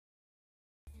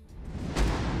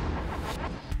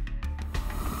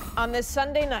on this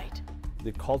Sunday night.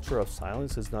 The culture of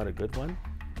silence is not a good one,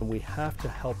 and we have to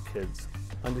help kids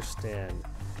understand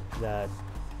that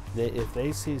if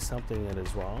they see something that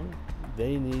is wrong,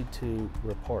 they need to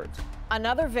report.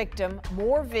 Another victim,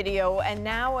 more video, and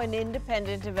now an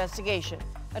independent investigation.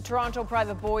 A Toronto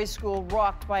private boys' school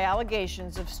rocked by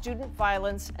allegations of student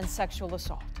violence and sexual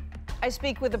assault. I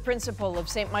speak with the principal of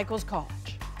St. Michael's College.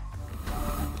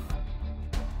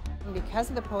 Because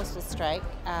of the postal strike,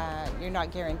 you're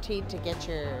not guaranteed to get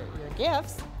your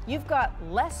gifts. You've got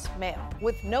less mail.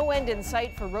 With no end in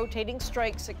sight for rotating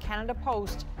strikes at Canada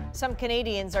Post, some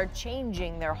Canadians are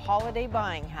changing their holiday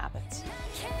buying habits.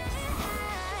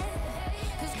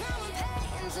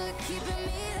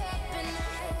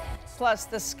 Plus,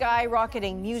 the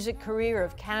skyrocketing music career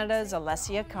of Canada's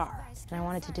Alessia, Cara. And I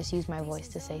wanted to just use my voice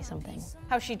to say something.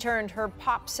 How she turned her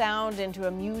pop sound into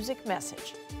a music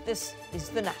message. This is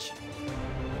The National.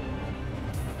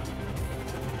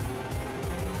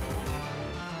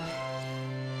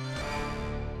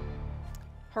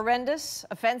 Horrendous,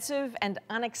 offensive, and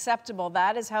unacceptable.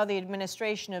 That is how the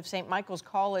administration of St. Michael's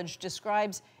College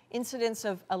describes incidents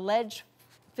of alleged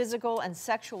physical and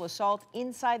sexual assault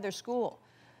inside their school.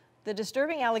 The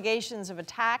disturbing allegations of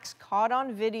attacks caught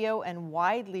on video and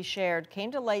widely shared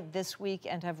came to light this week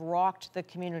and have rocked the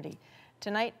community.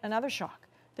 Tonight, another shock.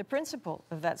 The principal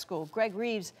of that school, Greg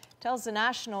Reeves, tells The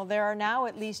National there are now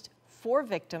at least 4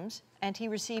 victims, and he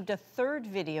received a third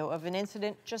video of an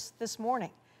incident just this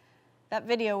morning. That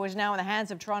video is now in the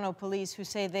hands of Toronto police, who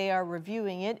say they are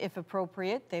reviewing it. If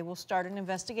appropriate, they will start an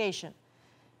investigation.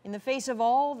 In the face of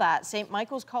all that, St.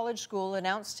 Michael's College School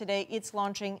announced today it's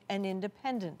launching an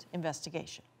independent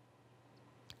investigation.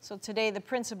 So today, the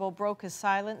principal broke his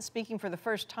silence, speaking for the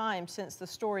first time since the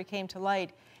story came to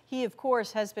light. He, of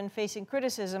course, has been facing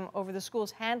criticism over the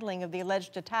school's handling of the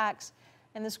alleged attacks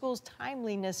and the school's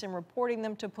timeliness in reporting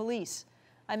them to police.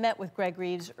 I met with Greg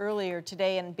Reeves earlier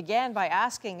today and began by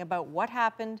asking about what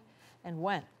happened and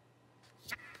when.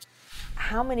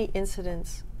 How many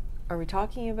incidents are we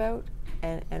talking about,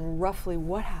 and roughly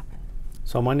what happened?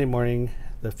 So Monday morning,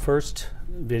 the first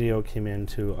video came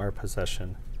into our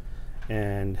possession,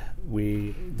 and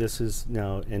this is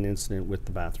now an incident with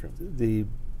the bathroom. The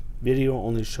video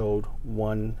only showed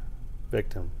one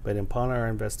victim, but upon our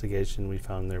investigation, we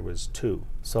found there was 2.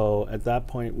 So at that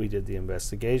point, we did the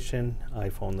investigation. I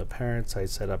phoned the parents, I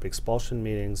set up expulsion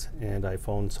meetings, and I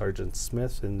phoned Sergeant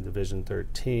Smith in Division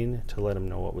 13 to let him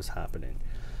know what was happening.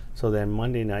 So then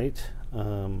Monday night,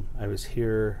 I was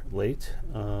here late,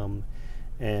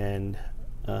 and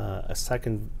a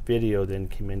second video then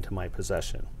came into my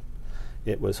possession.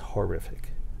 It was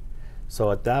horrific.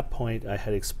 So at that point, I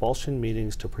had expulsion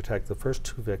meetings to protect the first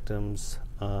 2 victims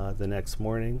the next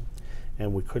morning,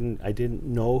 and I didn't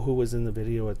know who was in the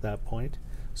video at that point,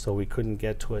 so we couldn't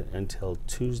get to it until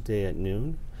Tuesday at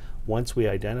noon. Once we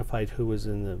identified who was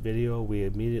in the video, we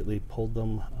immediately pulled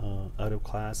them out of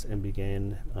class and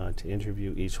began to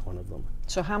interview each one of them.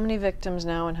 So how many victims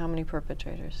now and how many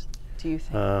perpetrators do you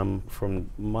think?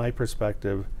 From my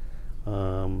perspective,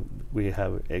 we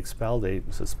have expelled 8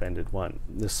 and suspended 1.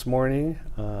 This morning,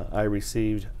 I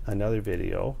received another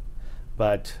video,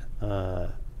 but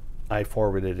I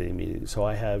forwarded it immediately. So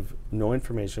I have no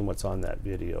information what's on that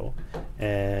video,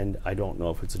 and I don't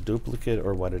know if it's a duplicate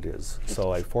or what it is.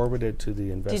 So I forwarded it to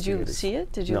the investigators. Did you see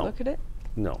it? Did you look at it?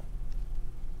 No,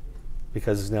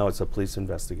 because now it's a police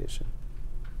investigation.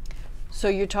 So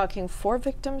you're talking 4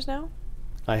 victims now?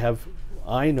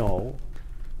 I know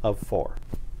of 4.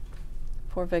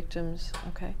 4 victims,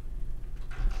 okay.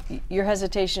 Your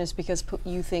hesitation is because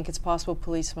you think it's possible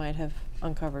police might have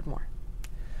uncovered more.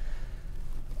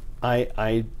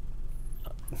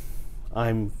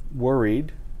 I'm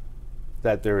worried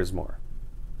that there is more.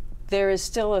 There is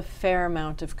still a fair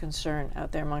amount of concern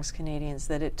out there amongst Canadians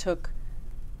that it took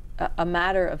a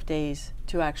matter of days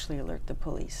to actually alert the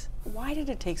police. Why did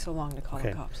it take so long to call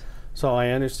the cops? So I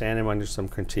understand I'm under some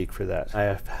critique for that. I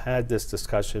have had this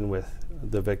discussion with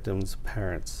the victims'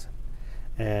 parents,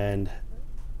 and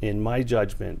in my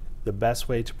judgment, the best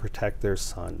way to protect their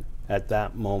son at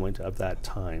that moment of that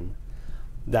time,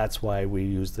 that's why we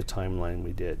used the timeline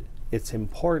we did. It's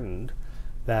important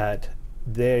that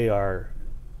they are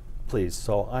pleased.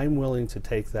 So I'm willing to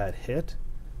take that hit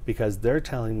because they're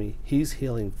telling me he's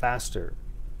healing faster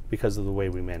because of the way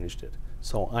we managed it.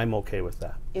 So I'm okay with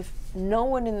that. If no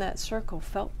one in that circle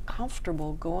felt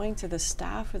comfortable going to the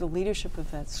staff or the leadership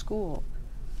of that school,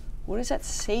 what does that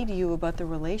say to you about the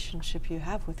relationship you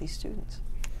have with these students?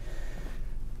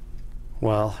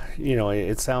 Well, you know,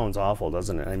 it sounds awful,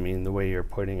 doesn't it? I mean, the way you're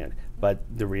putting it. But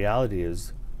the reality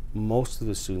is most of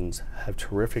the students have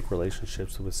terrific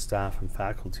relationships with staff and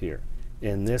faculty here.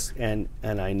 And this, and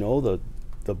I know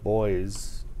the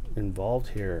boys involved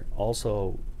here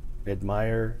also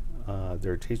admire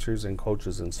their teachers and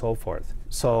coaches and so forth.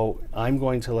 So I'm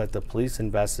going to let the police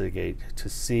investigate to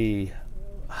see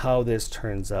how this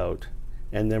turns out,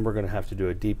 and then we're going to have to do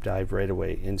a deep dive right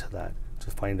away into that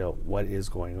to find out what is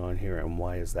going on here and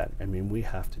why is that. I mean, we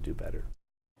have to do better.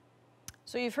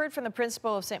 So you've heard from the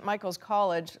principal of St. Michael's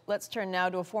College. Let's turn now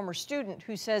to a former student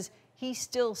who says he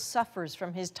still suffers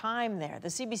from his time there. The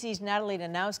CBC's Natalie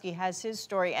Nanowski has his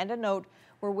story and a note.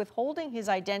 We're withholding his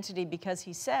identity because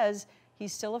he says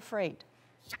he's still afraid.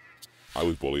 I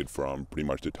was bullied from pretty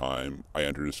much the time I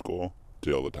entered the school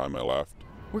till the time I left.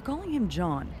 We're calling him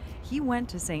John. He went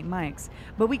to St. Mike's,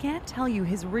 but we can't tell you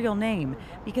his real name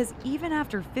because even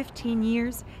after 15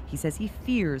 years, he says he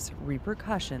fears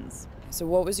repercussions. So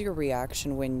what was your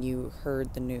reaction when you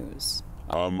heard the news?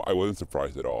 I wasn't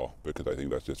surprised at all because I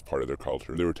think that's just part of their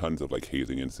culture. There were tons of like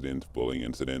hazing incidents, bullying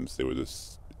incidents. There was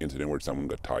this incident where someone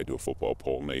got tied to a football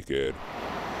pole naked.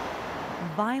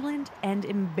 Violent and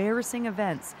embarrassing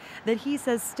events that he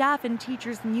says staff and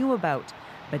teachers knew about,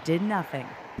 but did nothing.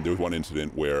 There was one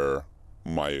incident where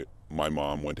my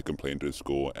mom went to complain to the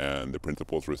school, and the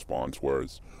principal's response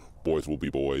was, "Boys will be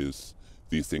boys.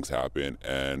 These things happen."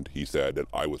 And he said that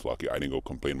I was lucky I didn't go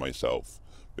complain myself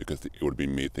because it would have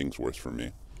made things worse for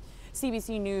me.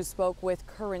 CBC News spoke with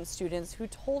current students who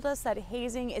told us that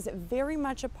hazing is very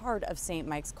much a part of St.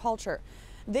 Mike's culture.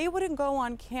 They wouldn't go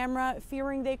on camera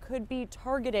fearing they could be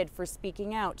targeted for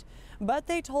speaking out. But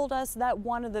they told us that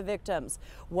one of the victims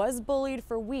was bullied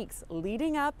for weeks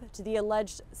leading up to the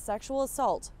alleged sexual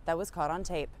assault that was caught on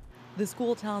tape. The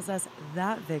school tells us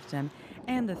that victim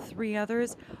and the 3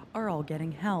 others are all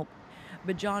getting help.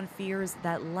 But John fears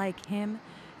that, like him,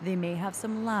 they may have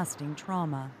some lasting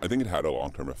trauma. I think it had a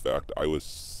long-term effect.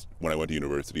 When I went to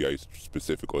university, I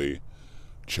specifically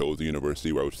chose a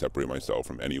university where I would separate myself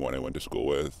from anyone I went to school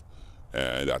with,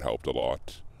 and that helped a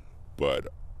lot. But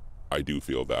I do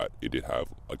feel that it did have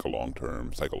like a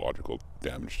long-term psychological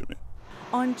damage to me.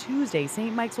 On Tuesday,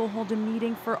 St. Mike's will hold a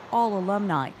meeting for all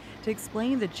alumni to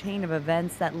explain the chain of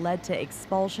events that led to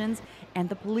expulsions and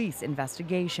the police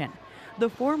investigation. The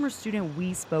former student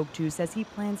we spoke to says he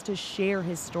plans to share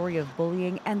his story of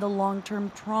bullying and the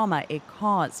long-term trauma it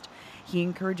caused. He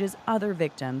encourages other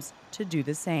victims to do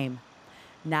the same.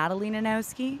 Natalie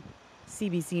Nanowski,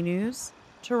 CBC News,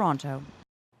 Toronto.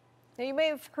 Now, you may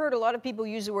have heard a lot of people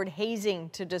use the word hazing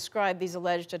to describe these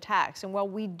alleged attacks. And while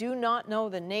we do not know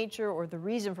the nature or the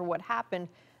reason for what happened,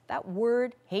 that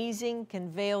word hazing can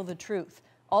veil the truth.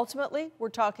 Ultimately, we're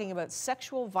talking about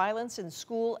sexual violence in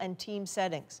school and team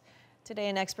settings. Today,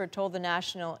 an expert told The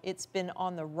National it's been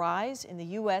on the rise in the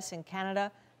U.S. and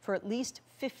Canada for at least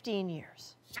 15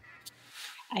 years.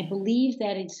 I believe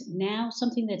that it's now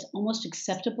something that's almost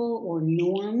acceptable or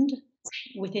normed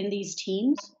within these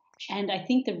teams. And I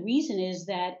think the reason is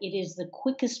that it is the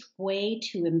quickest way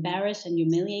to embarrass and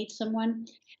humiliate someone.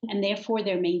 And therefore,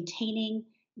 they're maintaining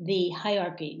the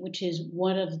hierarchy, which is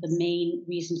one of the main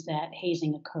reasons that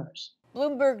hazing occurs.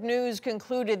 Bloomberg News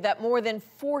concluded that more than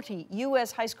 40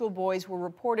 U.S. high school boys were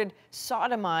reported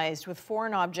sodomized with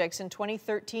foreign objects in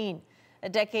 2013. A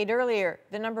decade earlier,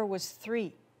 the number was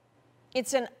 3.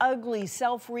 It's an ugly,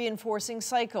 self-reinforcing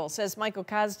cycle, says Michael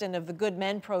Kasdan of the Good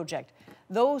Men Project.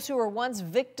 Those who were once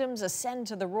victims ascend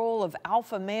to the role of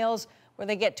alpha males, where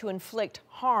they get to inflict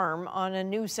harm on a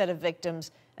new set of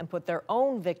victims and put their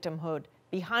own victimhood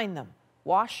behind them.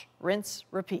 Wash, rinse,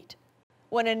 repeat.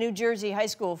 When a New Jersey high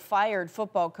school fired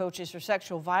football coaches for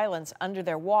sexual violence under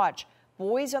their watch,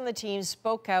 boys on the team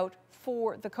spoke out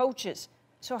for the coaches.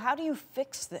 So how do you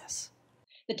fix this?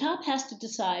 The top has to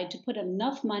decide to put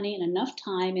enough money and enough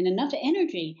time and enough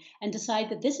energy and decide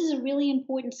that this is a really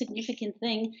important, significant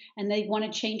thing, and they want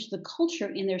to change the culture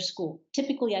in their school.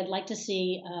 Typically, I'd like to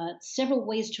see several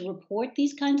ways to report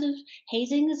these kinds of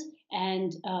hazings,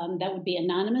 and that would be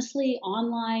anonymously,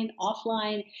 online,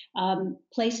 offline,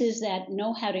 places that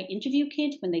know how to interview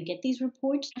kids when they get these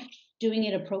reports, doing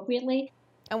it appropriately.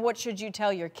 And what should you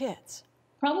tell your kids?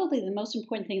 Probably the most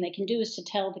important thing they can do is to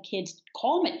tell the kids,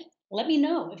 call me. Let me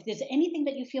know if there's anything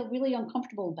that you feel really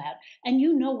uncomfortable about, and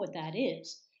you know what that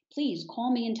is. Please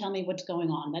call me and tell me what's going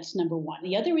on. That's number one.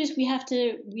 The other is we have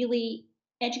to really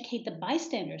educate the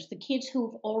bystanders, the kids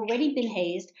who've already been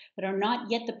hazed but are not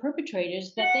yet the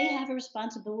perpetrators, that they have a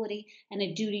responsibility and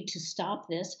a duty to stop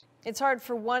this. It's hard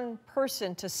for one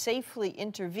person to safely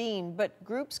intervene, but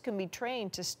groups can be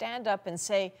trained to stand up and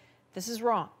say, this is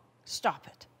wrong, stop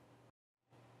it.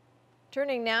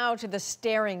 Turning now to the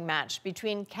staring match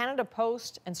between Canada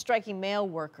Post and striking mail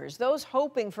workers. Those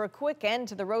hoping for a quick end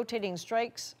to the rotating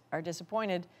strikes are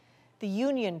disappointed. The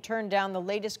union turned down the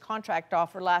latest contract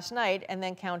offer last night and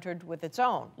then countered with its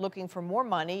own, looking for more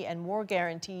money and more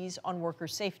guarantees on worker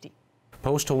safety.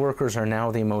 Postal workers are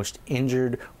now the most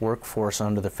injured workforce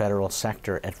under the federal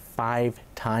sector at 5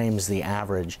 times the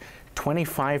average.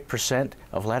 25%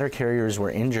 of letter carriers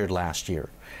were injured last year.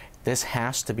 This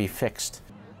has to be fixed.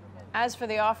 As for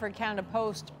the offered Canada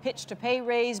Post pitched a pay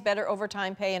raise, better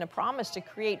overtime pay, and a promise to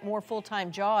create more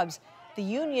full-time jobs, the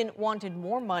union wanted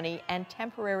more money and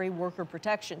temporary worker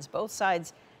protections. Both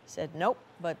sides said nope,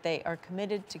 but they are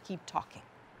committed to keep talking.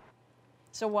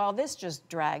 So while this just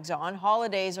drags on,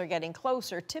 holidays are getting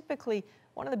closer, typically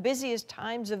one of the busiest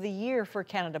times of the year for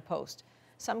Canada Post.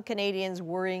 Some Canadians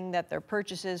worrying that their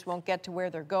purchases won't get to where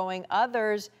they're going.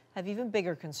 Others have even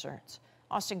bigger concerns.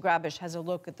 Austin Grabish has a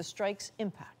look at the strike's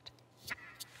impact.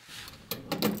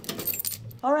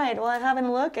 All right, well, I'm having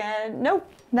a look and nope,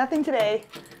 nothing today.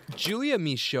 Julia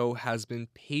Michaud has been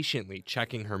patiently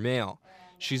checking her mail.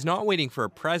 She's not waiting for a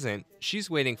present, she's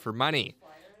waiting for money.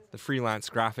 The freelance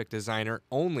graphic designer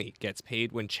only gets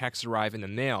paid when checks arrive in the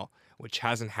mail, which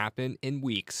hasn't happened in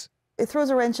weeks. It throws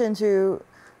a wrench into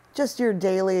just your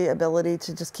daily ability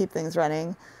to just keep things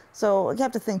running. So you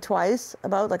have to think twice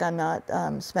about, like, I'm not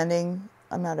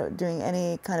doing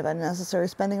any kind of unnecessary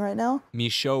spending right now.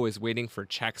 Michaud is waiting for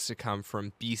checks to come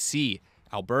from BC,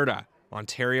 Alberta,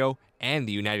 Ontario, and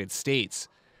the United States.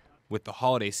 With the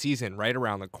holiday season right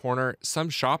around the corner, some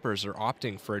shoppers are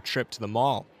opting for a trip to the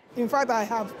mall. In fact, I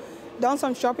have done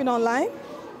some shopping online.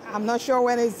 I'm not sure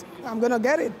when I'm going to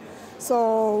get it.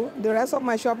 So the rest of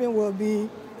my shopping will be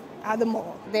at the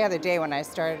mall. The other day when I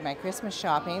started my Christmas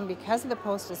shopping, because of the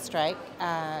postal strike,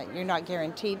 you're not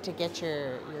guaranteed to get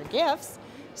your gifts.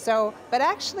 But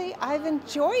actually, I've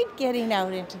enjoyed getting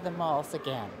out into the malls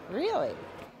again, really.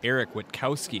 Eric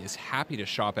Witkowski is happy to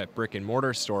shop at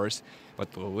brick-and-mortar stores,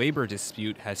 but the labor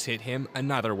dispute has hit him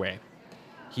another way.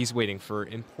 He's waiting for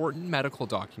important medical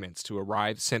documents to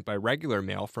arrive sent by regular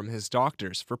mail from his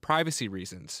doctors for privacy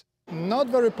reasons. Not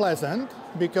very pleasant,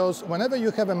 because whenever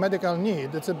you have a medical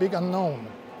need, it's a big unknown.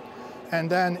 And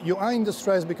then you are in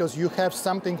distress because you have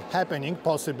something happening,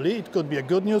 possibly. It could be a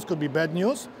good news, could be bad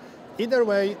news. Either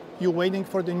way, you're waiting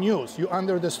for the news. You're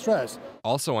under the stress.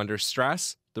 Also under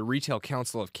stress, the Retail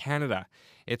Council of Canada.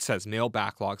 It says mail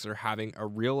backlogs are having a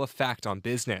real effect on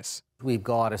business. We've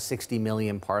got a 60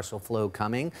 million parcel flow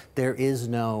coming. There is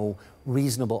no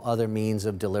reasonable other means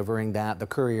of delivering that. The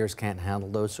couriers can't handle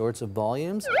those sorts of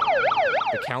volumes.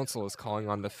 The council is calling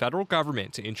on the federal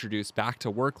government to introduce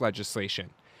back-to-work legislation.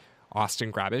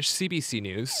 Austin Grabish, CBC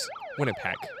News,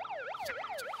 Winnipeg.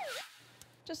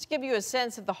 Just to give you a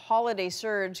sense of the holiday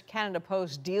surge Canada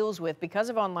Post deals with because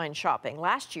of online shopping.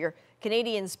 Last year,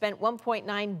 Canadians spent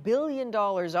 $1.9 billion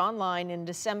online in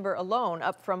December alone,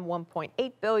 up from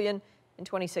 $1.8 billion in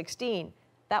 2016.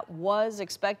 That was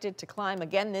expected to climb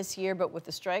again this year, but with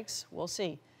the strikes, we'll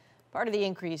see. Part of the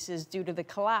increase is due to the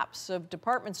collapse of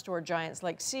department store giants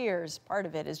like Sears. Part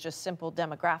of it is just simple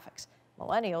demographics.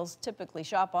 Millennials typically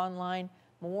shop online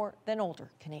more than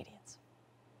older Canadians.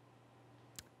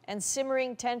 And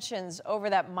simmering tensions over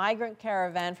that migrant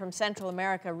caravan from Central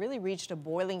America really reached a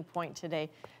boiling point today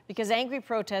because angry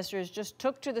protesters just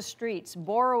took to the streets,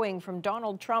 borrowing from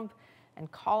Donald Trump and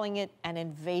calling it an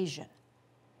invasion.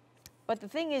 But the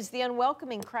thing is, the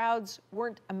unwelcoming crowds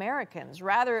weren't Americans.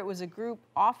 Rather, it was a group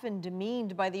often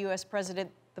demeaned by the U.S.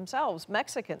 president themselves,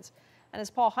 Mexicans. And as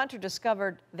Paul Hunter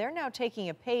discovered, they're now taking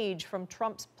a page from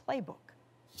Trump's playbook.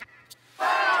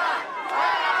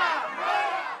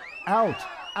 Out,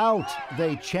 out,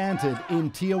 they chanted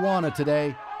in Tijuana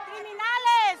today.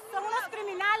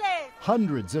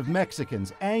 Hundreds of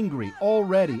Mexicans angry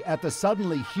already at the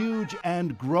suddenly huge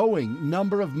and growing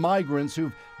number of migrants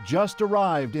who've just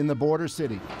arrived in the border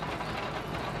city.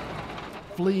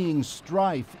 Fleeing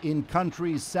strife in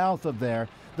countries south of there,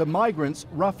 the migrants,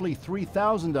 roughly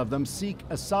 3,000 of them, seek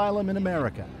asylum in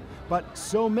America. But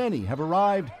so many have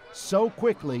arrived so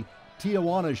quickly,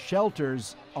 Tijuana's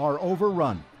shelters are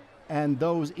overrun. And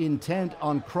those intent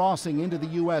on crossing into the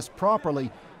U.S. properly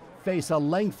face a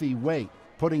lengthy wait,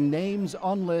 putting names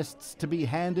on lists to be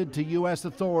handed to U.S.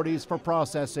 authorities for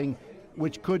processing,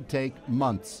 which could take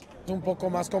months.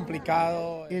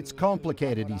 It's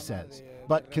complicated, he says.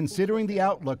 But considering the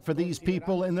outlook for these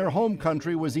people in their home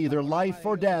country was either life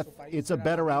or death, it's a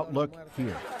better outlook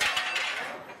here.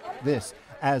 This,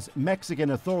 as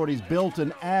Mexican authorities built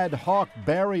an ad hoc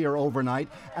barrier overnight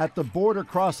at the border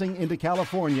crossing into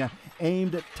California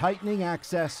aimed at tightening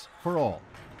access for all.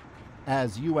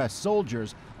 as U.S.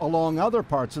 soldiers along other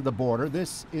parts of the border,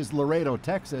 this is Laredo,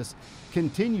 Texas,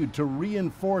 continued to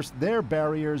reinforce their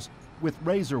barriers with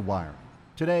razor wire.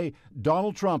 Today,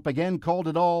 Donald Trump again called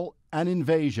it all an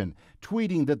invasion,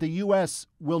 tweeting that the U.S.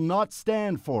 will not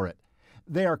stand for it.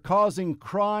 They are causing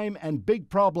crime and big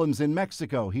problems in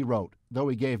Mexico, he wrote, though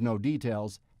he gave no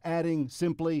details, adding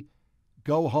simply,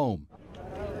 go home.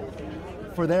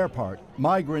 For their part,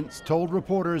 migrants told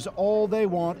reporters all they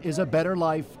want is a better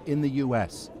life in the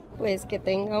U.S.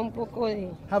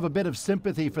 Have a bit of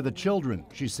sympathy for the children,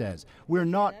 she says. We're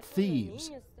not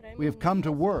thieves. We have come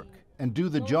to work and do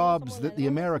the jobs that the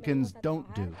Americans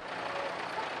don't do.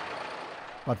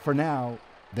 But for now,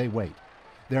 they wait.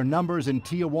 Their numbers in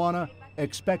Tijuana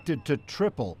expected to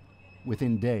triple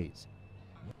within days.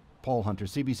 Paul Hunter,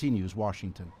 CBC News,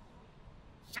 Washington.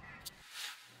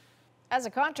 As a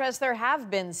contrast, there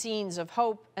have been scenes of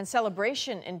hope and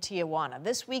celebration in Tijuana.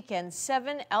 This weekend,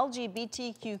 7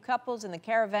 LGBTQ couples in the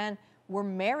caravan were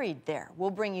married there. We'll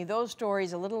bring you those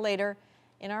stories a little later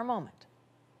in our moment.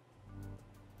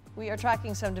 We are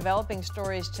tracking some developing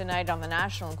stories tonight on The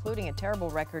National, including a terrible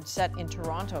record set in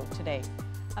Toronto today.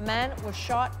 A man was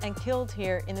shot and killed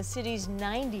here in the city's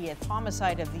 90th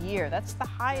homicide of the year. That's the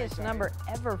highest number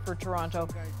ever for Toronto,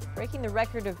 breaking the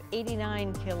record of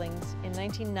 89 killings in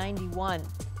 1991.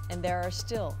 And there are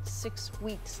still 6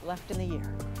 weeks left in the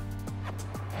year.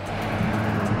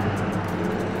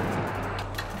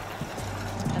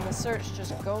 And the search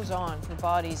just goes on for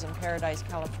bodies in Paradise,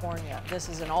 California. This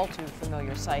is an all too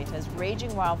familiar sight as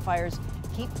raging wildfires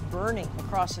keep burning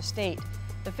across the state.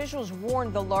 Officials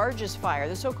warned the largest fire,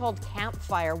 the so-called Camp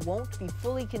Fire, won't be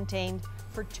fully contained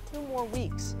for 2 more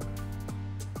weeks.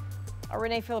 Our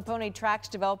Renee Filippone tracks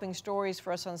developing stories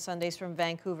for us on Sundays from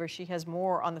Vancouver. She has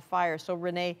more on the fire. So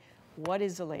Renee, what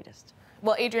is the latest?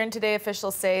 Well, Adrian, today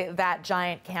officials say that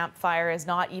giant campfire is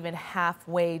not even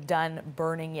halfway done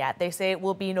burning yet. They say it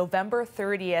will be November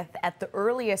 30th at the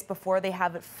earliest before they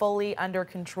have it fully under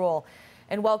control.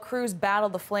 And while crews battle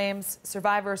the flames,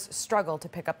 survivors struggle to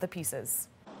pick up the pieces.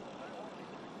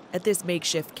 At this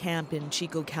makeshift camp in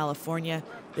Chico, California,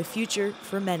 the future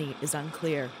for many is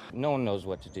unclear. No one knows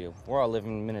what to do. We're all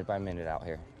living minute by minute out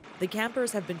here. The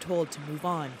campers have been told to move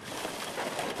on,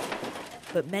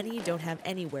 but many don't have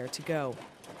anywhere to go.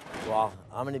 Well,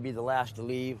 I'm going to be the last to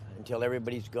leave until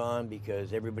everybody's gone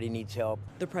because everybody needs help.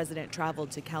 The president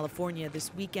traveled to California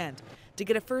this weekend to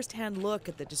get a first-hand look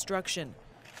at the destruction.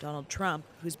 Donald Trump,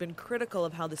 who's been critical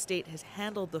of how the state has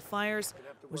handled the fires,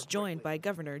 was joined by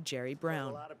Governor Jerry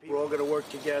Brown. We're all going to work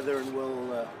together and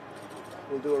we'll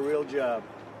do a real job.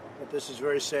 But this is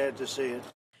very sad to see it.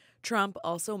 Trump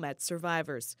also met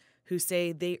survivors who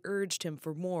say they urged him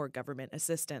for more government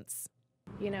assistance.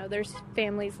 You know, there's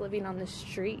families living on the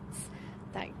streets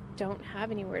that don't have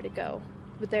anywhere to go.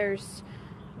 But there's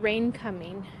rain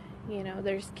coming, you know,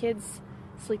 there's kids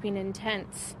sleeping in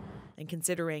tents. And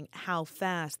considering how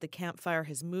fast the campfire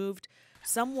has moved,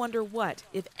 some wonder what,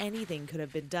 if anything, could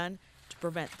have been done to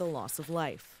prevent the loss of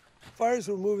life. Fires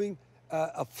were moving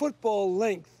a football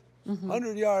length,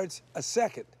 100 yards a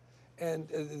second, and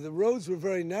the roads were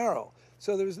very narrow.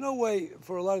 So there was no way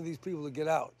for a lot of these people to get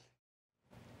out.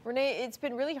 Renee, it's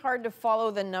been really hard to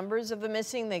follow the numbers of the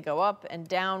missing. They go up and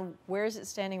down. Where is it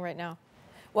standing right now?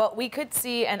 Well, we could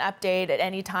see an update at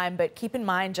any time, but keep in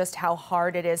mind just how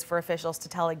hard it is for officials to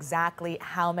tell exactly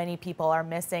how many people are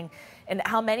missing and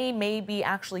how many may be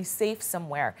actually safe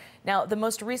somewhere. Now, the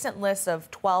most recent list of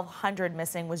 1,200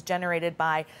 missing was generated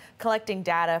by collecting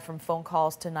data from phone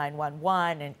calls to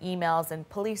 911 and emails, and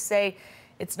police say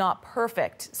it's not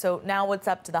perfect. So now it's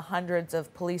up to the hundreds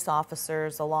of police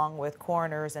officers, along with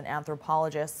coroners and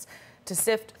anthropologists, to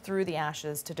sift through the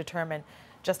ashes to determine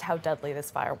just how deadly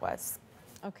this fire was.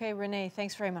 Okay, Renee,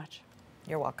 thanks very much.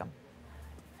 You're welcome.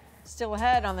 Still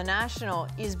ahead on The National,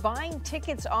 is buying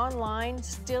tickets online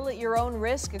still at your own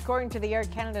risk? According to the Air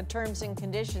Canada terms and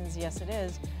conditions, yes it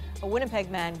is. A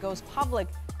Winnipeg man goes public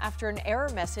after an error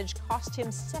message cost him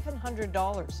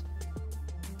 $700.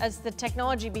 As the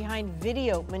technology behind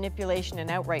video manipulation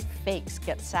and outright fakes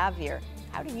gets savvier,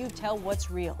 how do you tell what's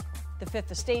real? The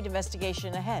Fifth Estate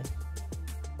investigation ahead.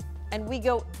 And we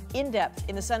go in-depth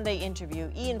in the Sunday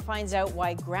interview. Ian finds out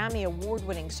why Grammy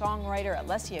award-winning songwriter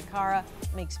Alessia Cara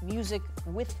makes music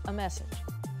with a message.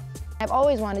 I've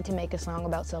always wanted to make a song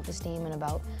about self-esteem and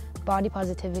about body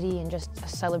positivity and just a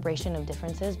celebration of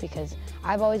differences because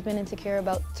I've always been insecure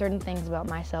about certain things about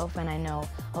myself, and I know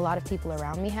a lot of people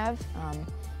around me have, and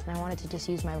I wanted to just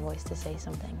use my voice to say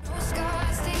something.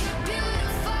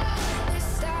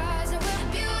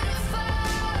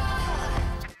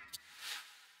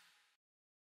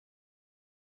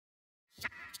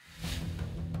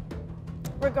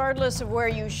 Regardless of where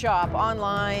you shop,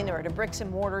 online or at a bricks and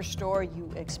mortar store, you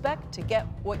expect to get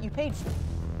what you paid for.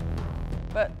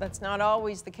 But that's not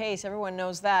always the case. Everyone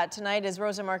knows that. Tonight, as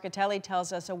Rosa Marcatelli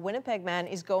tells us, a Winnipeg man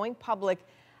is going public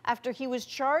after he was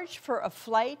charged for a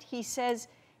flight he says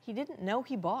he didn't know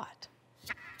he bought.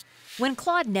 When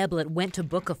Claude Neblett went to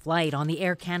book a flight on the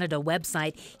Air Canada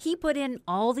website, he put in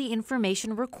all the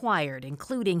information required,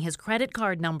 including his credit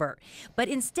card number. But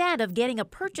instead of getting a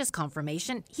purchase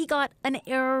confirmation, he got an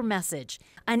error message.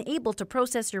 Unable to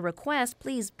process your request,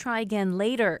 please try again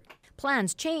later.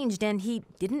 Plans changed and he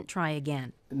didn't try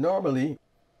again. Normally,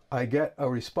 I get a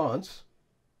response,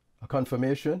 a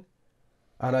confirmation,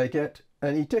 and I get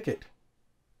an e-ticket.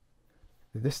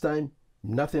 This time,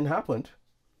 nothing happened.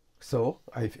 So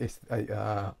I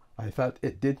felt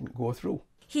it didn't go through.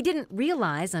 He didn't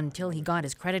realize until he got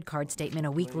his credit card statement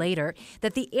a week later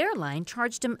that the airline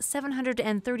charged him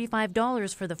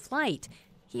 $735 for the flight.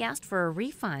 He asked for a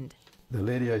refund. The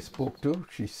lady I spoke to,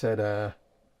 she said,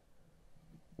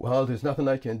 well, there's nothing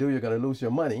I can do. You're going to lose your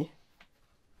money.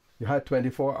 You had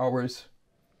 24 hours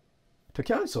to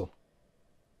cancel.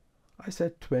 I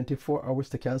said, 24 hours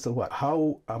to cancel what?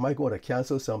 How am I going to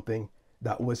cancel something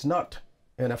that was not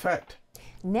in effect?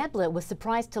 Neblett was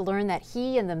surprised to learn that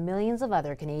he and the millions of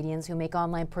other Canadians who make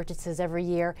online purchases every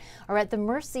year are at the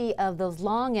mercy of those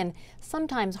long and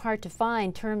sometimes hard to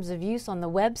find terms of use on the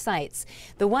websites,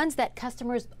 the ones that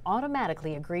customers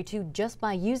automatically agree to just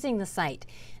by using the site.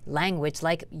 Language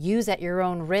like use at your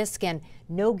own risk and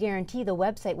no guarantee the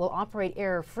website will operate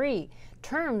error-free.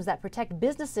 Terms that protect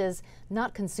businesses,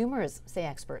 not consumers, say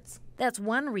experts. That's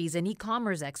one reason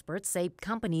e-commerce experts say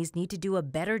companies need to do a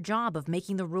better job of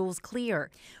making the rules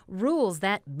clear. Rules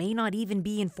that may not even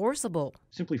be enforceable.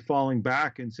 Simply falling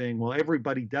back and saying, well,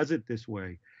 everybody does it this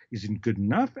way isn't good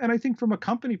enough. And I think from a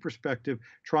company perspective,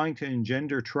 trying to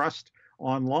engender trust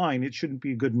online, it shouldn't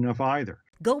be good enough either.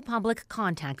 GoPublic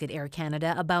contacted Air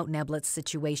Canada about Neblett's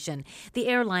situation. The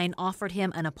airline offered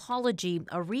him an apology,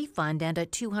 a refund, and a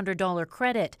 $200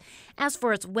 credit. As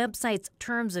for its website's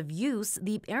terms of use,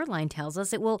 the airline tells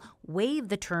us it will waive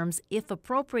the terms if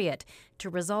appropriate to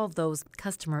resolve those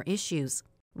customer issues.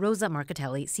 Rosa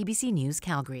Marcatelli, CBC News,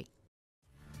 Calgary.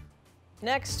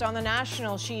 Next on The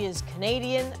National, she is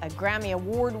Canadian, a Grammy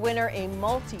Award winner, a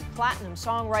multi-platinum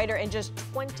songwriter, and just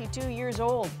 22 years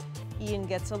old. Ian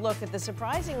gets a look at the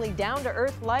surprisingly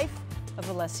down-to-earth life of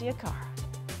Alessia Cara.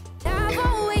 I've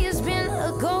always been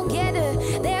a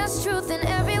go-getter. There's truth in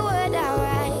every word I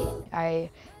write. I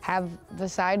have the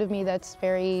side of me that's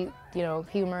very,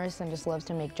 humorous and just loves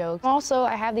to make jokes. Also,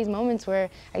 I have these moments where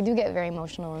I do get very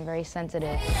emotional and very sensitive.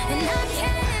 And I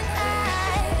can't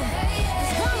hide.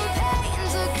 These growing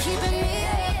pains are keeping me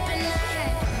up at night.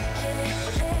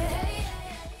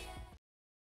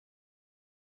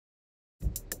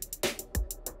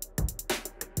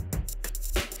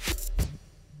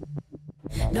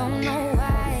 Don't know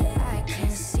why I can't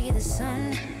see the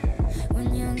sun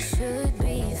when young should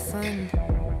be fun.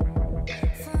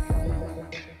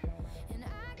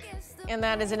 And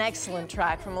that is an excellent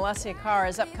track from Alessia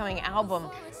Cara's upcoming album.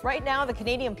 Right now, the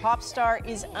Canadian pop star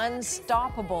is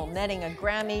unstoppable, netting a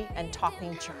Grammy and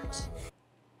topping charts.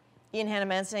 Ian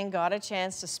Hannah-Mansing got a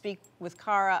chance to speak with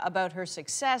Cara about her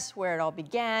success, where it all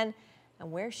began,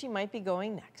 and where she might be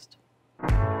going next.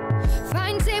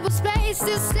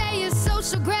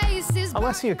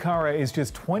 Alessia Cara is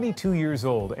just 22 years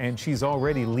old, and she's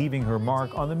already leaving her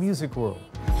mark on the music world.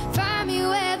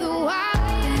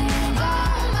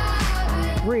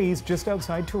 Raised just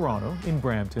outside Toronto, in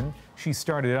Brampton, she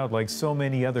started out like so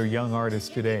many other young artists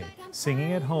today,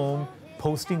 singing at home,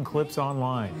 posting clips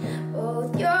online.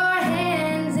 Both your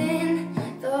hands in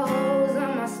the holes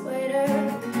on my sweater.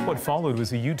 What followed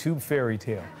was a YouTube fairy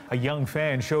tale. A young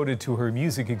fan showed it to her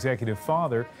music executive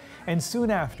father, and soon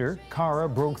after, Cara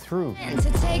broke through.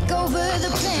 To take over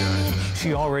the planet.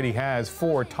 She already has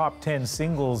 4 top 10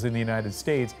 singles in the United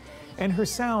States, and her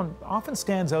sound often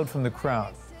stands out from the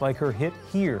crowd, like her hit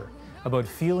Here, about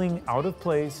feeling out of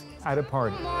place at a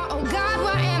party. Oh God,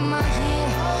 why am I here?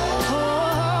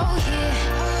 Oh, yeah.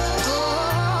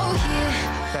 Oh,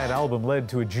 yeah. That album led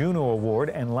to a Juno Award,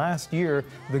 and last year,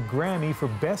 the Grammy for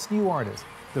Best New Artist,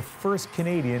 the first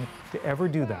Canadian to ever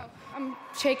do that. I'm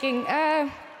shaking.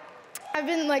 I've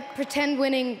been pretend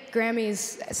winning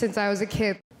Grammys since I was a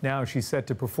kid. Now she's set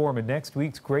to perform at next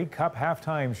week's Grey Cup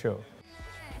halftime show.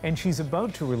 And she's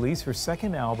about to release her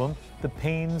second album, The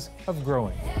Pains of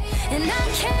Growing. And I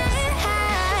can't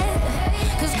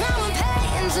hide, 'cause growing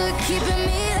pains are keeping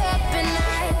me up at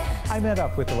night. I met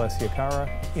up with Alessia Cara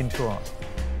in Toronto.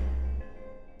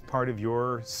 part of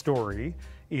your story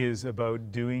is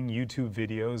about doing YouTube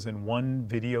videos, and one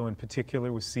video in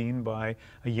particular was seen by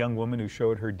a young woman who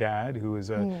showed her dad, who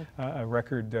is a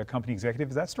record company executive.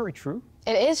 Is that story true?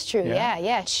 It is true,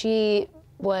 yeah. She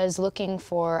was looking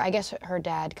for, I guess her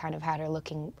dad kind of had her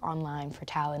looking online for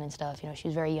talent and stuff. You know, she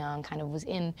was very young, kind of was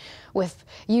in with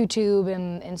YouTube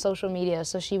and social media.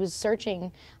 So she was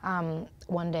searching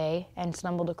one day and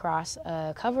stumbled across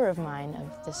a cover of mine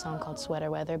of this song called Sweater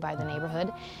Weather by The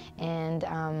Neighborhood. And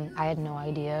I had no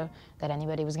idea that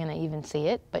anybody was gonna even see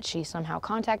it, but she somehow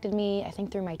contacted me, I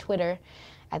think through my Twitter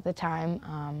at the time,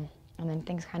 and then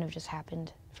things kind of just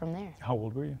happened from there. How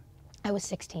old were you? I was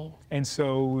 16. And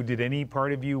so did any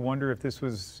part of you wonder if this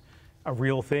was a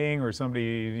real thing, or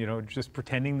somebody, you know, just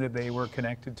pretending that they were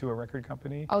connected to a record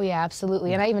company? Oh yeah,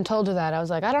 absolutely. And I even told her that. I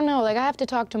was like, I don't know, like I have to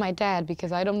talk to my dad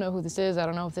because I don't know who this is. I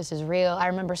don't know if this is real. I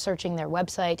remember searching their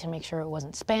website to make sure it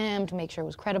wasn't spam, to make sure it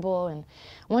was credible. And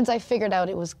once I figured out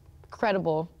it was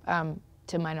credible,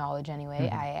 to my knowledge anyway,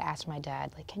 I asked my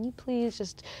dad, like, can you please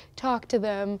just talk to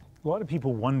them? A lot of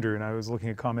people wonder, and I was looking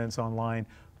at comments online,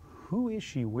 who is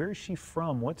she? Where is she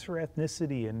from? What's her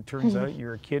ethnicity? And turns out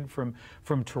you're a kid from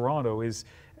Toronto. Do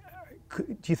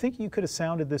you think you could have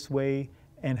sounded this way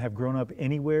and have grown up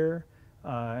anywhere?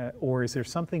 Or is there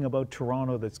something about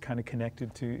Toronto that's kind of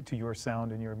connected to your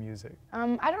sound and your music?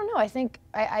 I don't know. I think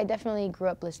I definitely grew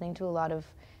up listening to a lot of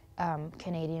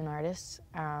Canadian artists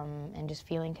and just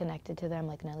feeling connected to them,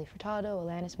 like Nelly Furtado,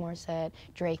 Alanis Morissette,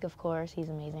 Drake, of course, he's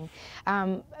amazing.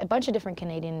 A bunch of different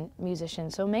Canadian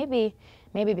musicians. So maybe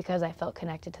because I felt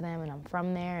connected to them and I'm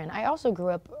from there. And I also grew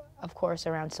up, of course,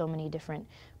 around so many different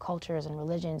cultures and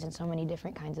religions and so many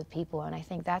different kinds of people. And I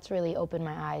think that's really opened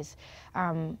my eyes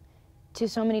to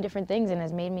so many different things and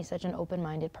has made me such an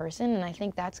open-minded person. And I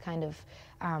think that's kind of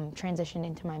transitioned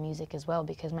into my music as well,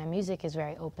 because my music is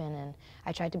very open and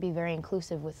I try to be very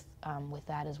inclusive with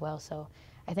that as well. So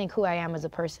I think who I am as a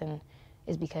person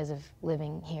is because of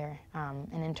living here,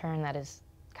 and in turn that has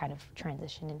kind of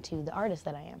transitioned into the artist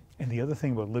that I am. And the other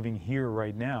thing about living here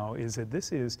right now is that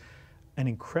this is an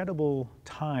incredible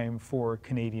time for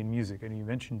Canadian music. And you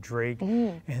mentioned Drake,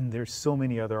 and there's so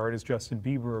many other artists, Justin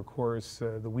Bieber, of course,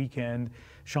 The Weeknd,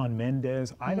 Shawn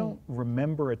Mendes. I don't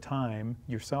remember a time,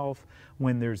 yourself,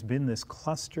 when there's been this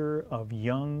cluster of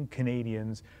young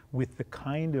Canadians with the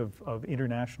kind of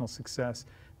international success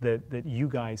that you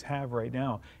guys have right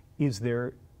now. Is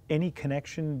there any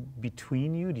connection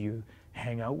between you? Do you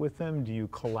hang out with them? Do you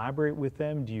collaborate with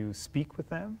them? Do you speak with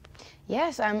them?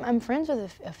 Yes, I'm friends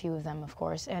with a few of them, of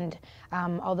course, and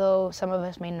although some of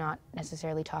us may not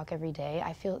necessarily talk every day,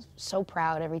 I feel so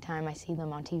proud every time I see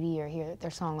them on TV or hear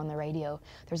their song on the radio.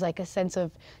 There's like a sense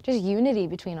of just unity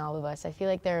between all of us. I feel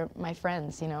like they're my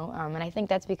friends, you know, and I think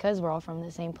that's because we're all from the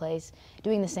same place,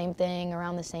 doing the same thing,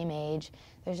 around the same age.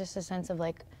 There's just a sense of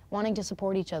like wanting to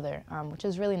support each other, which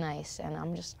is really nice, and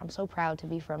I'm so proud to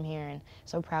be from here and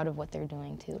so proud of what they're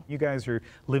doing too. You guys are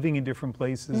living in different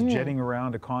places, jetting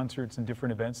around to concerts and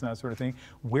different events and that sort of thing.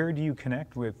 Where do you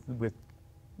connect with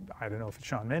I don't know if it's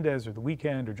Shawn Mendes or The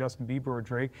Weeknd or Justin Bieber or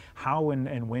Drake? How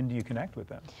and when do you connect with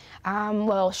them?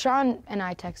 Well, Shawn and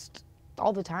I text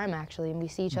all the time, actually, and we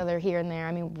see each other here and there.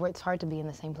 I mean, it's hard to be in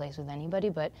the same place with anybody,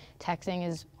 but texting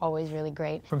is always really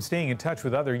great. From staying in touch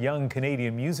with other young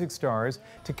Canadian music stars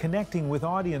to connecting with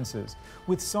audiences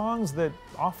with songs that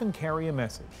often carry a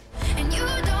message. And you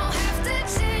don't have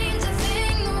to change a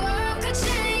thing, the world could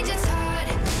change, it's hard.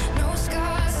 No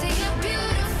scars, say you're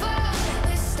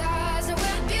beautiful, with stars and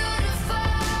we're beautiful.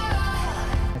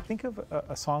 I think of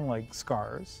a song like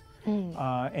Scars.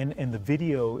 And the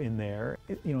video in there,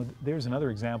 you know, there's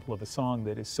another example of a song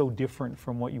that is so different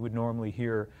from what you would normally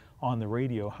hear on the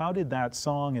radio. How did that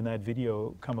song and that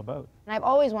video come about? And I've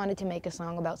always wanted to make a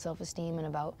song about self-esteem and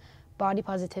about body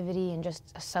positivity and just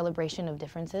a celebration of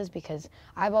differences, because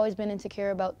I've always been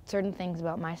insecure about certain things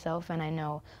about myself, and I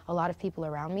know a lot of people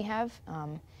around me have.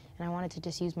 And I wanted to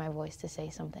just use my voice to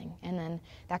say something. And then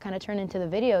that kind of turned into the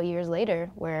video years later,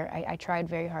 where I tried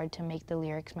very hard to make the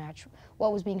lyrics match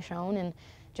what was being shown and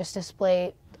just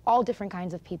display all different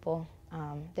kinds of people,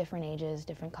 different ages,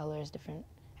 different colors, different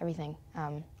everything,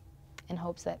 in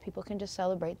hopes that people can just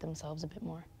celebrate themselves a bit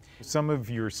more. Some of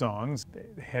your songs,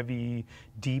 heavy,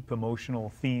 deep,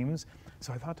 emotional themes.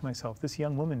 So I thought to myself, this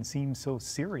young woman seems so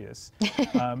serious.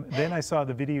 Then I saw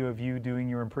the video of you doing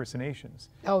your impersonations.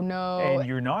 Oh no. And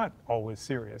you're not always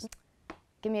serious.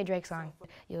 Give me a Drake song.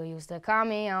 You used to call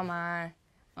me on my,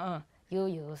 you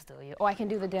used to. Oh, I can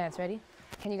do the dance, ready?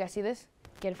 Can you guys see this?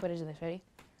 Get a footage of this, ready?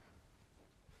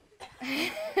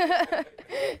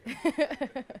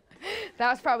 That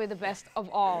was probably the best of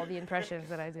all the impressions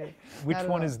that I did. Which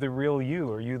one is the real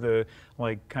you? Are you the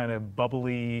like kind of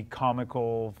bubbly,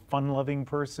 comical, fun-loving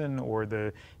person, or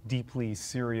the deeply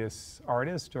serious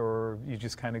artist, or you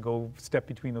just kind of go step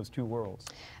between those two worlds?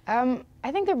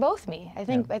 I think they're both me. I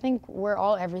think we're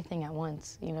all everything at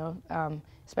once, you know,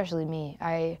 especially me.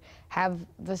 I have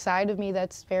the side of me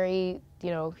that's very,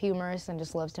 you know, humorous and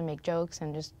just loves to make jokes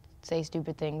and just say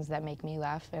stupid things that make me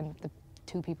laugh and the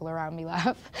two people around me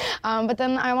laugh. But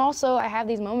then I have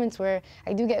these moments where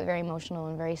I do get very emotional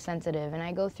and very sensitive, and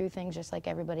I go through things just like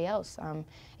everybody else.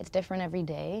 It's different every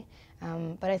day,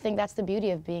 but I think that's the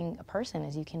beauty of being a person,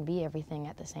 is you can be everything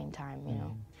at the same time, you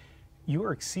know. You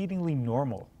are exceedingly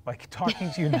normal. Like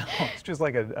talking to you now, it's just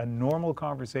like a normal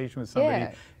conversation with somebody.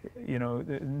 Yeah. You know,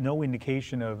 no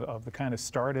indication of the kind of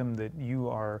stardom that you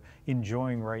are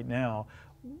enjoying right now.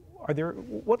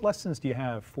 What lessons do you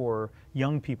have for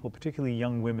young people, particularly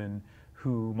young women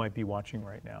who might be watching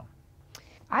right now?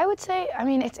 I would say, I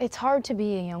mean, it's hard to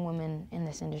be a young woman in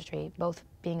this industry. Both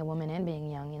being a woman and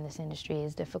being young in this industry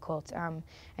is difficult. And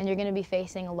you're going to be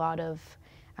facing a lot of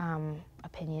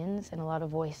opinions and a lot of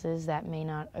voices that may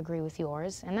not agree with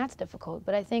yours, and that's difficult.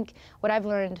 But I think what I've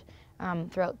learned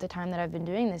throughout the time that I've been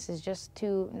doing this is just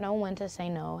to know when to say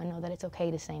no and know that it's okay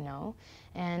to say no.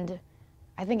 And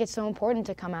I think it's so important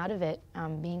to come out of it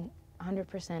being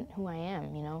 100% who I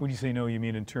am, you know. When you say no, you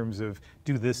mean in terms of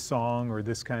do this song or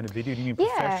this kind of video? Do you mean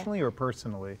professionally or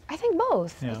personally? I think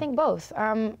both. Yeah. I think both.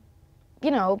 You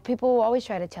know, people always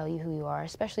try to tell you who you are,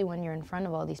 especially when you're in front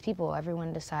of all these people.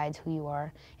 Everyone decides who you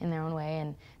are in their own way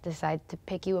and decides to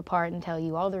pick you apart and tell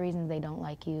you all the reasons they don't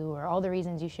like you or all the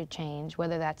reasons you should change,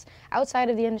 whether that's outside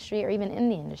of the industry or even in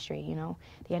the industry, you know.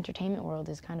 The entertainment world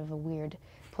is kind of a weird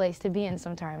place to be in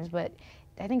sometimes, but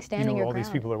I think standing your ground. All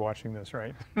these people are watching this,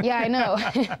 right? Yeah, I know.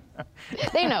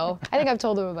 They know. I think I've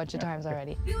told them a bunch of times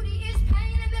already.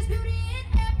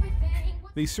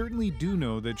 They certainly do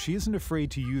know that she isn't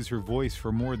afraid to use her voice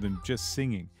for more than just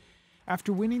singing.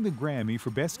 After winning the Grammy for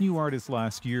Best New Artist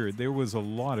last year, there was a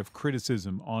lot of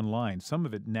criticism online, some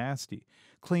of it nasty.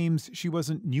 Claims she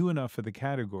wasn't new enough for the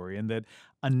category and that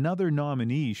another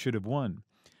nominee should have won.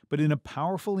 But in a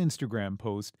powerful Instagram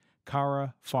post,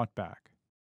 Cara fought back.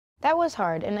 That was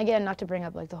hard, and again, not to bring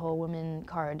up like the whole women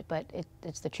card, but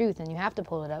it's the truth, and you have to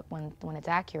pull it up when it's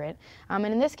accurate. And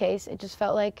in this case, it just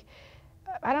felt like,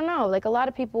 I don't know, like a lot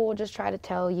of people will just try to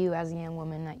tell you as a young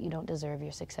woman that you don't deserve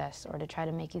your success or to try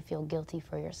to make you feel guilty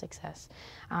for your success.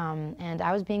 And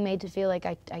I was being made to feel like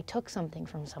I took something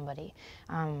from somebody,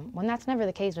 when that's never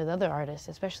the case with other artists,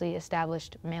 especially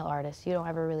established male artists. You don't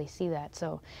ever really see that.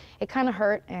 So it kind of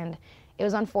hurt, and it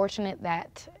was unfortunate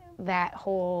that that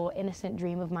whole innocent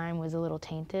dream of mine was a little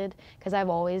tainted, because I've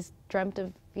always dreamt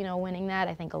of, you know, winning that.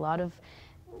 I think a lot of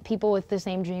people with the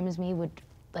same dream as me would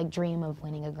like dream of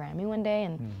winning a Grammy one day,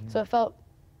 and so it felt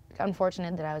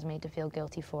unfortunate that I was made to feel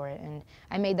guilty for it. And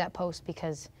I made that post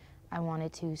because I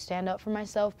wanted to stand up for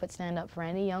myself, but stand up for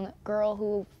any young girl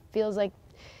who feels like,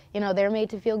 you know, they're made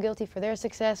to feel guilty for their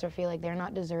success or feel like they're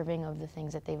not deserving of the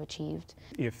things that they've achieved.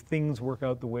 If things work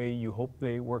out the way you hope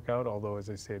they work out, although as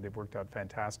I say, they've worked out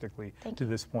fantastically to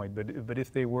this point, but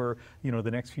if they were, you know,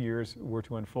 the next few years were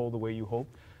to unfold the way you hope,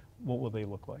 what will they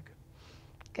look like?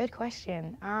 Good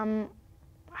question.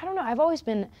 I don't know. I've always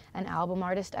been an album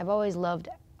artist. I've always loved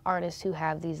artists who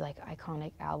have these like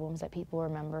iconic albums that people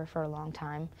remember for a long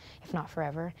time, if not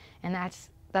forever. And that's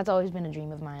always been a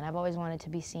dream of mine. I've always wanted to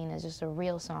be seen as just a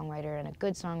real songwriter and a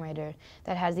good songwriter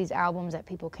that has these albums that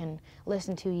people can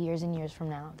listen to years and years from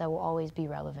now that will always be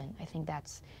relevant. I think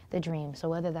that's the dream. So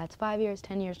whether that's 5 years,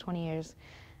 10 years, 20 years,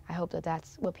 I hope that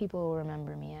that's what people will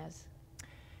remember me as.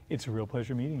 It's a real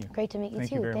pleasure meeting you. Great to meet you too.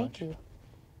 Thank you very much. Thank you.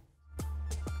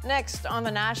 Next on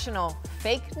The National,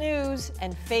 fake news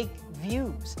and fake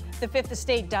views. The Fifth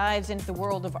Estate dives into the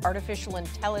world of artificial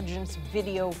intelligence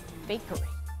video fakery.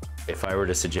 If I were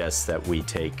to suggest that we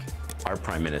take our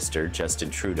Prime Minister,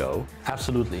 Justin Trudeau.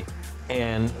 Absolutely.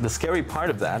 And the scary part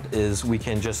of that is we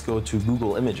can just go to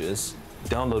Google Images,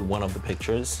 download one of the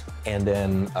pictures, and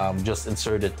then just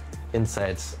insert it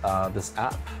inside this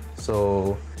app.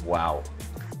 So, wow.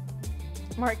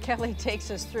 Mark Kelly takes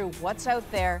us through what's out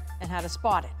there and how to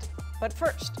spot it. But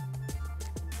first,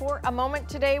 for a moment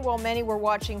today, while many were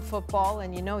watching football,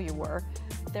 and you know you were,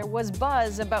 there was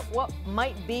buzz about what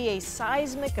might be a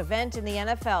seismic event in the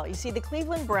NFL. You see, the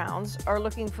Cleveland Browns are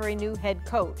looking for a new head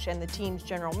coach, and the team's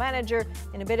general manager,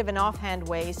 in a bit of an offhand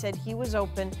way, said he was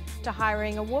open to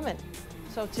hiring a woman.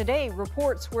 So today,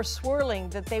 reports were swirling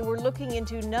that they were looking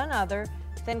into none other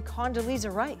than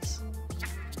Condoleezza Rice.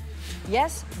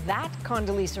 Yes, that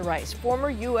Condoleezza Rice,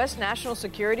 former U.S. National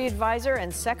Security Advisor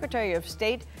and Secretary of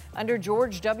State under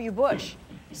George W. Bush.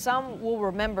 Some will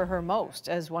remember her most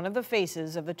as one of the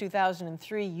faces of the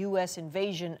 2003 U.S.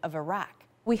 invasion of Iraq.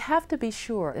 We have to be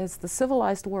sure, as the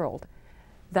civilized world,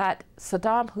 that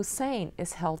Saddam Hussein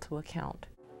is held to account.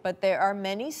 But there are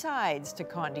many sides to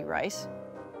Condi Rice.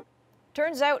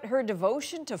 Turns out her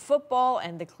devotion to football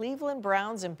and the Cleveland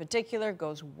Browns in particular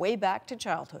goes way back to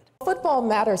childhood. Football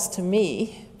matters to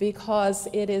me because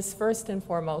it is first and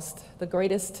foremost the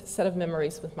greatest set of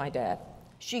memories with my dad.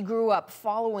 She grew up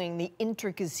following the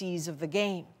intricacies of the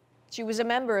game. She was a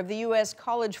member of the U.S.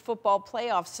 College Football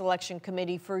Playoff Selection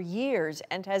Committee for years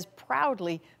and has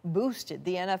proudly boosted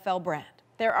the NFL brand.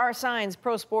 There are signs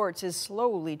pro sports is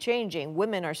slowly changing.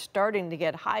 Women are starting to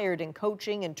get hired in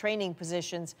coaching and training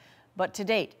positions. But to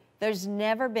date, there's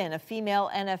never been a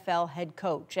female NFL head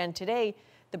coach. And today,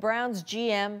 the Browns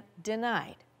GM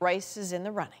denied Rice is in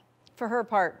the running. For her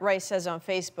part, Rice says on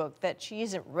Facebook that she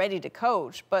isn't ready to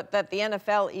coach, but that the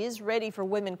NFL is ready for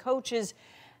women coaches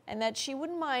and that she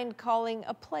wouldn't mind calling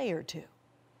a play or two.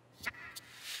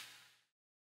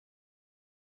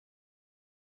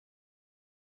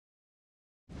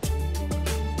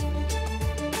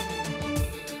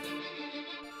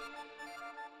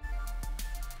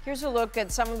 Here's a look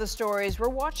at some of the stories we're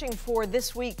watching for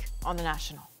this week on The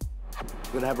National.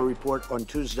 We're going to have a report on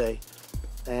Tuesday,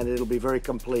 and it'll be very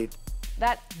complete.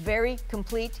 That very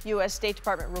complete U.S. State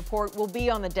Department report will be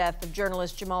on the death of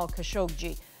journalist Jamal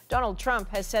Khashoggi. Donald Trump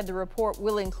has said the report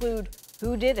will include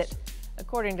who did it.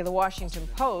 According to the Washington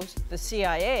Post, the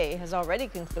CIA has already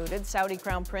concluded Saudi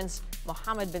Crown Prince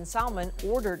Mohammed bin Salman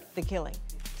ordered the killing.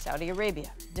 Saudi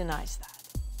Arabia denies that.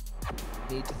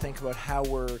 We need to think about how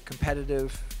we're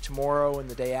competitive tomorrow and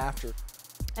the day after.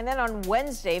 And then on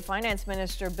Wednesday, Finance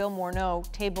Minister Bill Morneau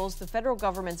tables the federal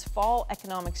government's fall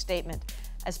economic statement.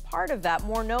 As part of that,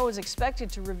 Morneau is expected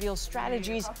to reveal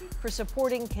strategies for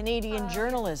supporting Canadian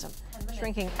journalism.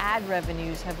 Shrinking ad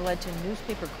revenues have led to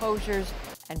newspaper closures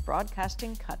and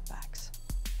broadcasting cutbacks.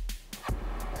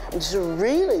 It's a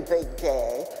really big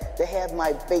day to have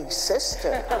my big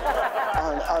sister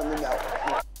on the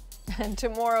note. And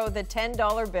tomorrow, the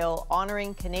 $10 bill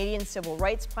honoring Canadian civil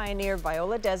rights pioneer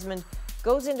Viola Desmond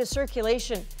goes into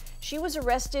circulation. She was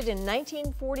arrested in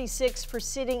 1946 for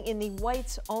sitting in the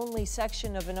whites-only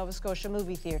section of a Nova Scotia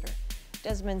movie theater.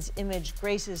 Desmond's image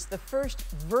graces the first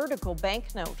vertical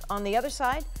banknote. On the other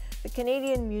side, the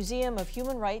Canadian Museum of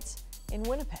Human Rights in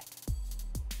Winnipeg.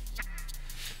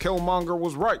 Killmonger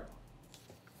was right.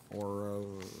 Or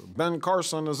Ben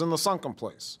Carson is in the sunken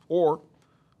place. Or,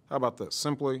 how about this,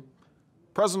 simply,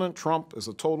 President Trump is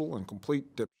a total and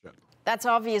complete dipshit. That's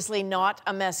obviously not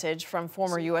a message from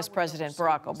former U.S. President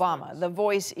Barack Obama. The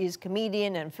voice is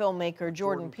comedian and filmmaker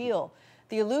Jordan Peele.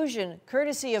 The illusion,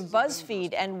 courtesy of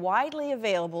BuzzFeed and widely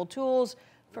available tools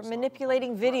for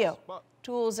manipulating video,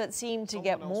 tools that seem to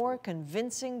get more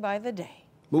convincing by the day.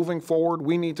 Moving forward,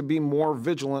 we need to be more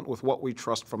vigilant with what we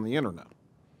trust from the internet.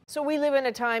 So we live in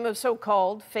a time of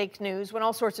so-called fake news when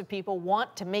all sorts of people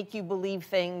want to make you believe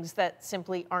things that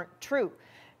simply aren't true.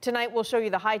 Tonight, we'll show you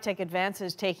the high-tech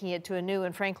advances taking it to a new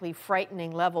and frankly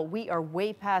frightening level. We are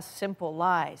way past simple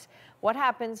lies. What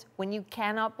happens when you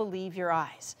cannot believe your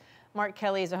eyes? Mark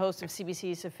Kelly is a host of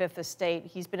CBC's The Fifth Estate.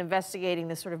 He's been investigating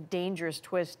this sort of dangerous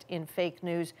twist in fake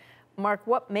news. Mark,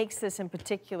 what makes this in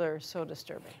particular so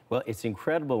disturbing? Well, it's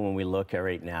incredible when we look at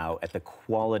right now at the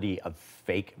quality of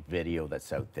fake video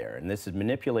that's out there. And this is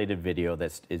manipulated video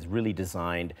that is really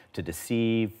designed to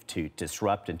deceive, to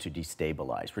disrupt, and to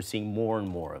destabilize. We're seeing more and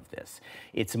more of this.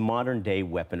 It's a modern day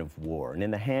weapon of war, and in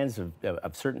the hands of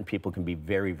certain people can be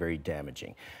very, very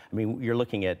damaging. I mean, you're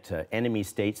looking at enemy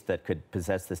states that could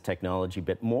possess this technology,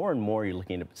 but more and more you're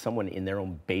looking at someone in their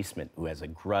own basement who has a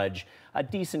grudge, a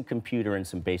decent computer, and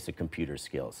some basic computer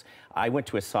skills. I went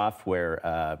to a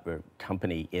software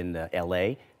company in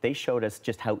LA. They showed us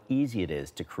just how easy it is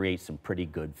to create some pretty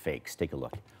good fakes. Take a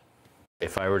look.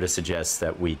 If I were to suggest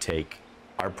that we take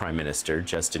our Prime Minister,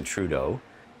 Justin Trudeau,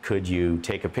 could you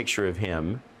take a picture of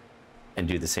him and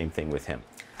do the same thing with him?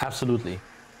 Absolutely.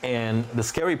 And the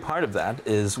scary part of that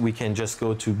is we can just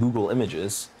go to Google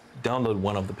Images, download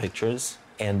one of the pictures,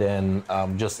 and then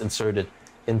just insert it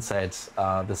inside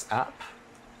this app.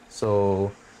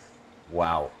 So,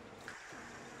 wow.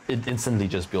 It instantly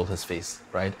just built his face,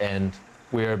 right? And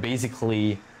we're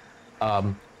basically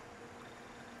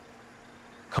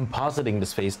compositing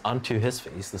this face onto his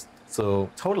face. So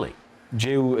totally,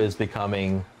 Jew is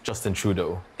becoming Justin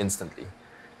Trudeau instantly.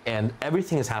 And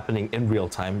everything is happening in real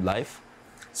time, live.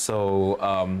 So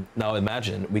now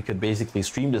imagine we could basically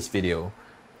stream this video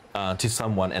to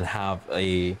someone and have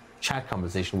a chat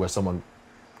conversation where someone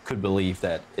could believe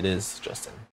that it is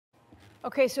Justin.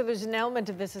 Okay, so there's an element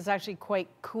of this that's actually quite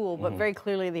cool, but very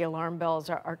clearly the alarm bells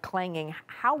are clanging.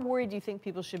 How worried do you think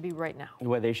people should be right now?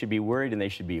 Well, they should be worried and they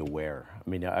should be aware. I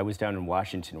mean, I was down in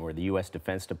Washington where the U.S.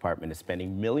 Defense Department is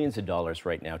spending millions of dollars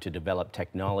right now to develop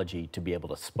technology to be able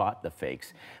to spot the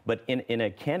fakes. But in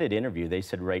a candid interview, they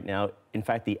said right now, in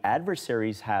fact, the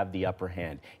adversaries have the upper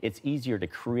hand. It's easier to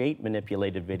create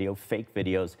manipulated video, fake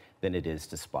videos, than it is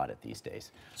to spot it these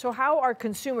days. So how are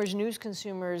consumers, news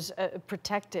consumers,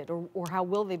 protected, or how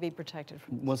will they be protected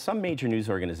from this? Well, some major news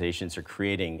organizations are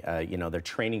creating, they're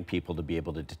training people to be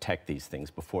able to detect these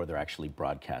things before they're actually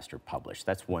broadcast or published.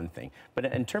 That's one thing. But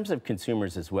in terms of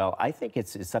consumers as well, I think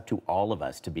it's up to all of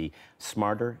us to be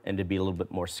smarter and to be a little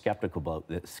bit more skeptical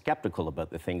about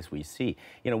the things we see.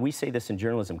 You know, we say this in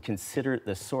journalism, consider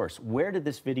the source. Where did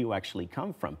this video actually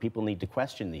come from? People need to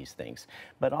question these things,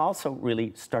 but also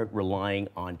really start relying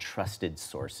on trusted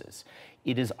sources.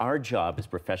 It is our job as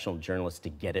professional journalists to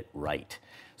get it right.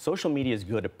 Social media is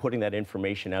good at putting that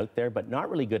information out there, but not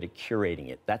really good at curating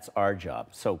it. That's our job.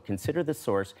 So consider the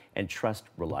source and trust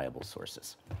reliable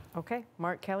sources. Okay,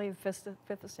 Mark Kelly, Fifth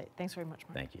Estate. Thanks very much,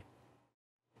 Mark. Thank you.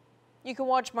 You can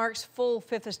watch Mark's full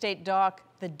Fifth Estate doc,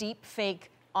 The Deep Fake,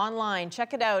 online.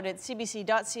 Check it out at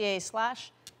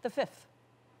cbc.ca/The Fifth.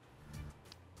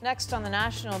 Next on The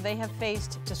National, they have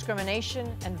faced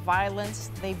discrimination and violence.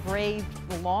 They braved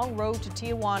the long road to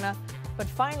Tijuana, but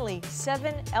finally,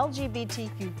 7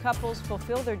 LGBTQ couples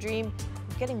fulfill their dream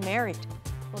of getting married.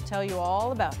 We'll tell you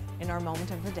all about it in our moment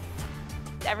of the day.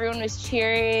 Everyone was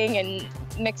cheering and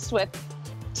mixed with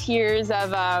tears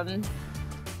of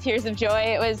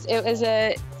joy. It was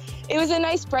a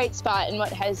nice bright spot in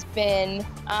what has been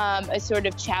a sort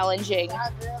of challenging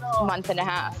month and a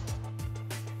half.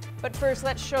 But first,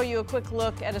 let's show you a quick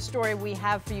look at a story we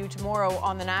have for you tomorrow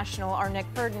on The National. Our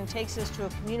Nick Purdon takes us to a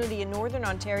community in Northern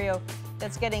Ontario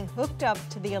that's getting hooked up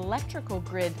to the electrical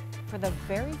grid for the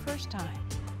very first time.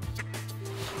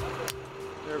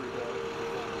 There we go.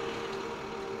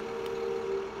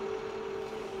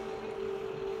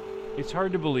 It's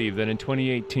hard to believe that in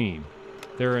 2018,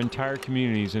 there are entire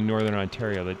communities in Northern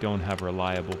Ontario that don't have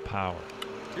reliable power.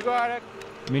 You got it.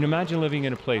 I mean, imagine living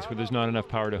in a place where there's not enough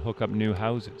power to hook up new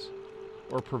houses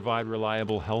or provide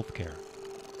reliable health care.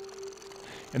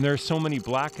 And there are so many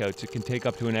blackouts it can take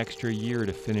up to an extra year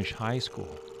to finish high school.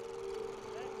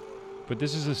 But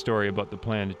this is a story about the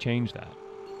plan to change that.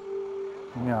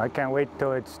 You know, I can't wait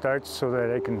till it starts so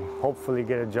that I can hopefully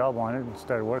get a job on it and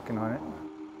start working on it.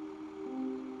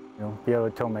 You know, be able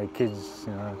to tell my kids,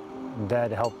 you know,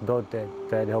 Dad helped build that,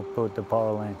 Dad helped build the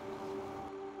power line.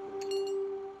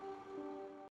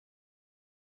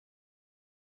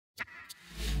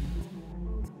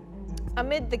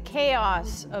 Amid the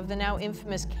chaos of the now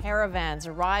infamous Caravan's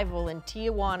arrival in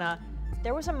Tijuana,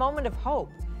 there was a moment of hope.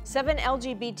 7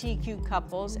 LGBTQ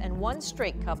couples and 1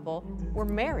 straight couple were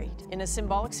married in a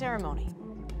symbolic ceremony.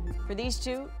 For these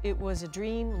two, it was a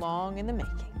dream long in the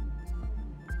making.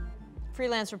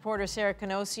 Freelance reporter Sarah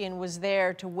Kanosian was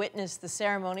there to witness the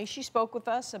ceremony. She spoke with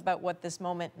us about what this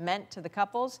moment meant to the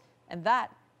couples, and that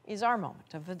is our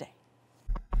moment of the day.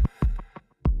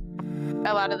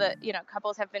 A lot of the,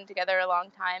 couples have been together a long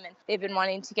time and they've been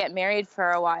wanting to get married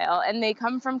for a while, and they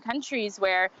come from countries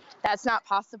where that's not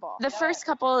possible. The first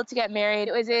couple to get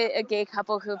married was a gay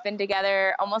couple who've been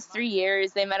together almost 3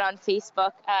 years. They met on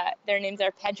Facebook. Their names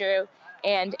are Pedro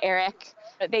and Eric.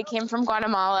 They came from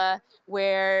Guatemala,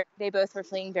 where they both were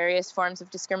fleeing various forms of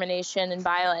discrimination and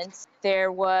violence.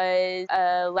 There was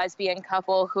a lesbian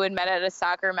couple who had met at a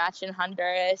soccer match in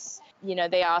Honduras. You know,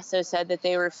 they also said that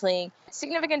they were fleeing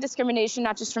significant discrimination,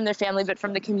 not just from their family, but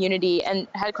from the community, and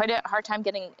had quite a hard time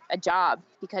getting a job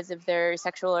because of their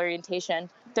sexual orientation.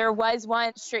 There was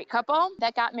one straight couple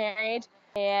that got married,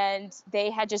 and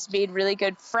they had just made really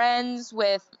good friends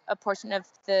with a portion of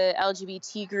the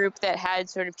LGBT group that had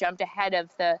sort of jumped ahead of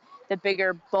the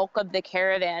bigger bulk of the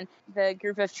caravan. The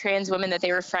group of trans women that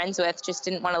they were friends with just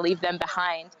didn't want to leave them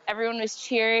behind. Everyone was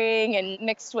cheering and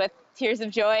mixed with tears of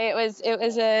joy. It was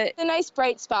a nice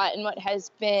bright spot in what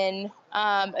has been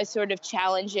a sort of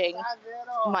challenging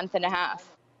month and a half.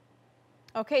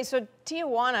 Okay, so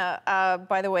Tijuana,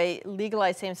 by the way,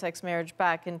 legalized same-sex marriage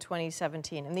back in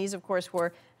 2017. And these, of course,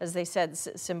 were, as they said,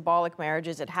 symbolic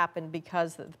marriages. It happened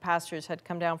because the pastors had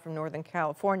come down from Northern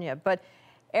California. But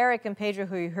Eric and Pedro,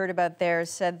 who you heard about there,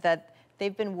 said that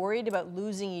they've been worried about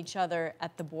losing each other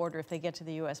at the border if they get to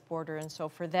the U.S. border. And so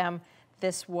for them,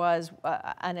 this was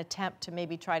an attempt to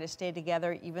maybe try to stay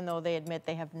together, even though they admit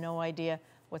they have no idea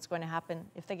what's going to happen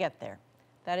if they get there.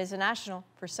 That is a National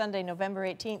for Sunday, November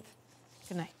 18th.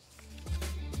 Good night.